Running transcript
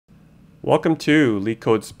Welcome to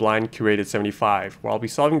Leetcode's Blind Curated 75, where I'll be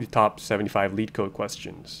solving the top 75 Leetcode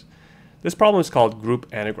questions. This problem is called Group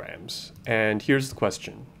Anagrams, and here's the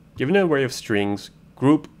question. Given an array of strings,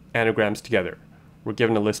 group anagrams together. We're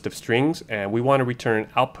given a list of strings, and we want to return an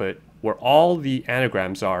output where all the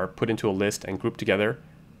anagrams are put into a list and grouped together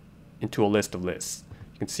into a list of lists.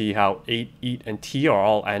 You can see how 8, eat, and t are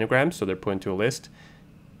all anagrams, so they're put into a list.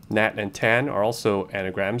 Nat and tan are also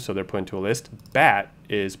anagrams, so they're put into a list. Bat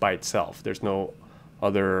is by itself. There's no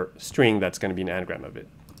other string that's going to be an anagram of it.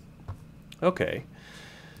 Okay,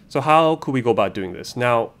 so how could we go about doing this?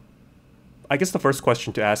 Now, I guess the first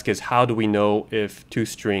question to ask is, how do we know if two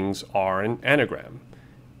strings are an anagram?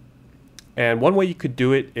 And one way you could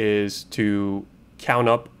do it is to count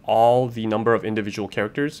up all the number of individual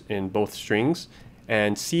characters in both strings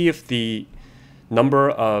and see if the number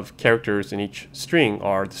of characters in each string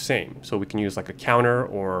are the same. So we can use like a counter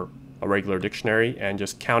or a regular dictionary and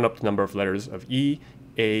just count up the number of letters of E,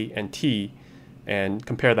 A, and T and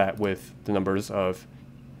compare that with the numbers of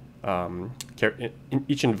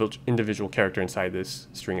each individual character inside this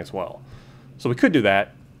string as well. So we could do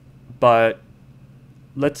that, but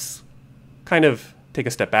let's kind of take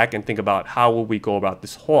a step back and think about how will we go about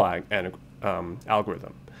this whole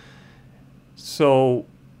algorithm. So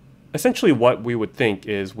essentially what we would think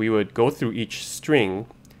is we would go through each string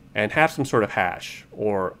and have some sort of hash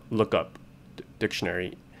or lookup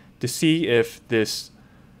dictionary to see if this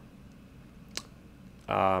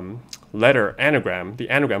letter anagram, the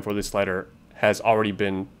anagram for this letter, has already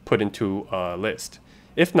been put into a list.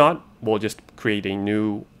 If not, we'll just create a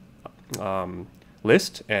new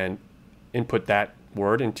list and input that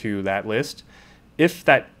word into that list. If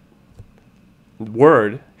that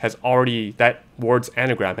word's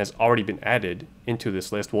anagram has already been added into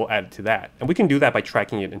this list, we'll add it to that. And we can do that by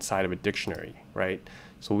tracking it inside of a dictionary, right?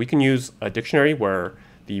 So we can use a dictionary where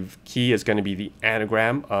the key is going to be the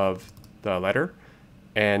anagram of the letter,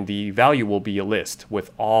 and the value will be a list with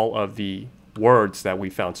all of the words that we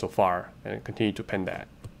found so far, and continue to append that.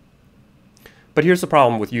 But here's the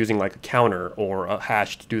problem with using like a counter or a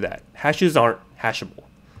hash to do that. Hashes aren't hashable,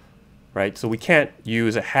 right? So we can't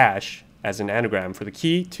use a hash as an anagram for the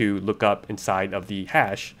key to look up inside of the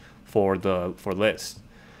hash for list.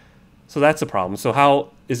 So that's the problem.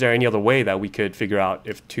 So is there any other way that we could figure out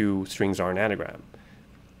if two strings are an anagram?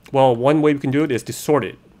 Well, one way we can do it is to sort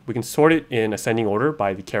it. We can sort it in ascending order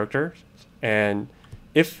by the characters, and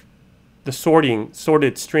if the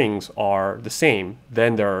sorted strings are the same,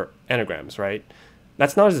 then they're anagrams, right?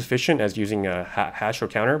 That's not as efficient as using a hash or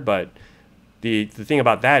counter, but the thing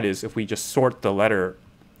about that is if we just sort the letter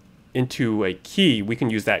into a key, we can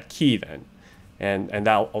use that key then, and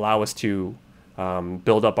that'll allow us to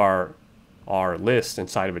build up our list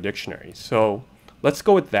inside of a dictionary. So let's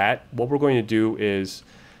go with that. What we're going to do is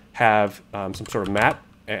have some sort of map,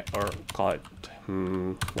 or call it,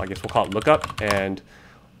 well, I guess we'll call it lookup, and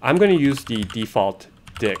I'm going to use the default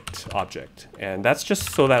dict object, and that's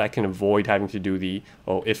just so that I can avoid having to do the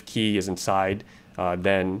if key is inside,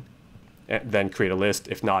 then create a list.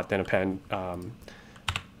 If not, then append.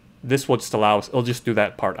 This will just allow us, it'll just do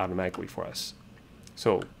that part automatically for us.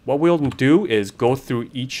 So what we'll do is go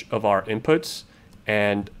through each of our inputs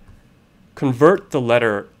and convert the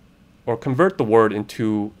letter or convert the word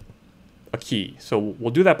into a key. So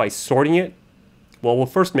we'll do that by sorting it. Well, we'll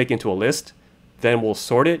first make it into a list, then we'll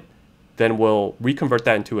sort it, then we'll reconvert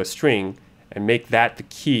that into a string and make that the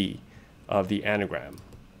key of the anagram.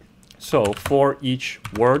 So for each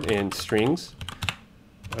word in strings,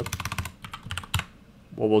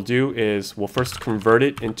 what we'll do is we'll first convert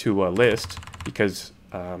it into a list, because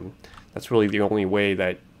that's really the only way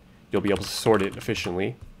that you'll be able to sort it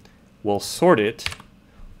efficiently. We'll sort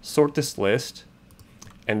this list,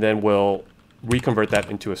 and then we'll reconvert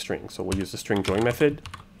that into a string. So we'll use the string join method.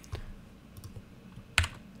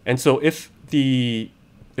 And so if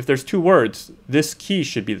there's two words, this key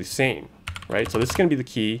should be the same, right? So this is going to be the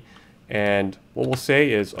key, and what we'll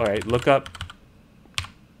say is, all right, look up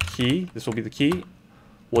key. This will be the key.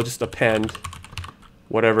 We'll just append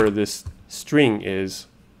whatever this string is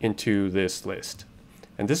into this list.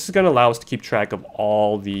 And this is going to allow us to keep track of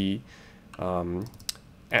all the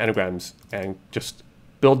anagrams and just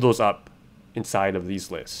build those up inside of these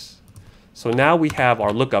lists. So now we have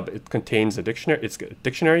our lookup. It contains a dictionary. It's a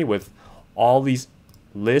dictionary with all these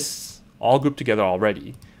lists all grouped together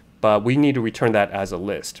already, but we need to return that as a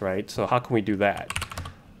list, right? So how can we do that?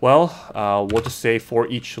 Well, we'll just say for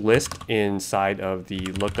each list inside of the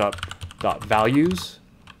lookup.values,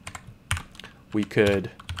 we could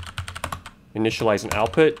initialize an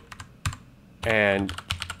output and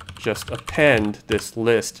just append this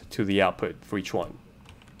list to the output for each one.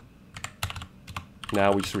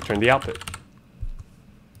 Now we just return the output.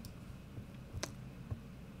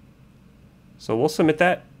 So we'll submit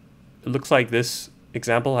that. It looks like this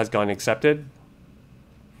example has gotten accepted.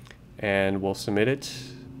 And we'll submit it.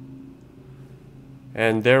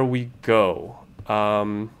 And there we go.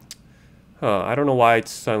 I don't know why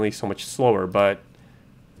it's suddenly so much slower, but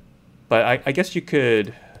I guess you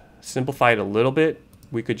could simplify it a little bit.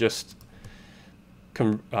 We could just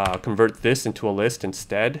convert this into a list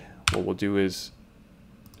instead. What we'll do is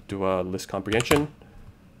do a list comprehension.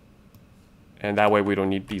 And that way we don't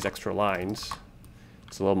need these extra lines.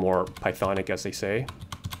 It's a little more Pythonic, as they say.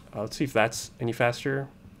 Let's see if that's any faster.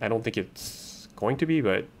 I don't think it's going to be,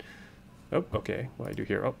 but... Oh, okay. What do I do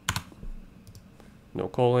here? Oh. No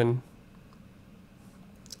colon.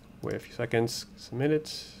 Wait a few seconds. Submit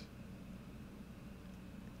it.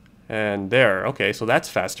 And there. Okay, so that's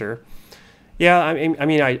faster. Yeah,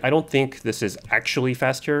 I don't think this is actually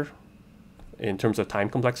faster in terms of time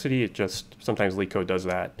complexity. It just sometimes Leetcode does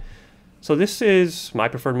that. So this is my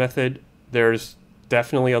preferred method. There's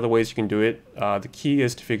definitely other ways you can do it. The key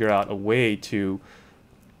is to figure out a way to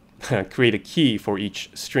create a key for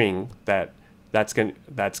each string that's going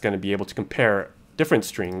to be able to compare different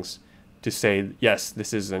strings to say, yes,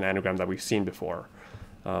 this is an anagram that we've seen before.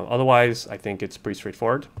 Otherwise, I think it's pretty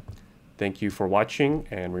straightforward. Thank you for watching,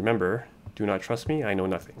 and remember, do not trust me, I know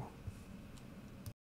nothing.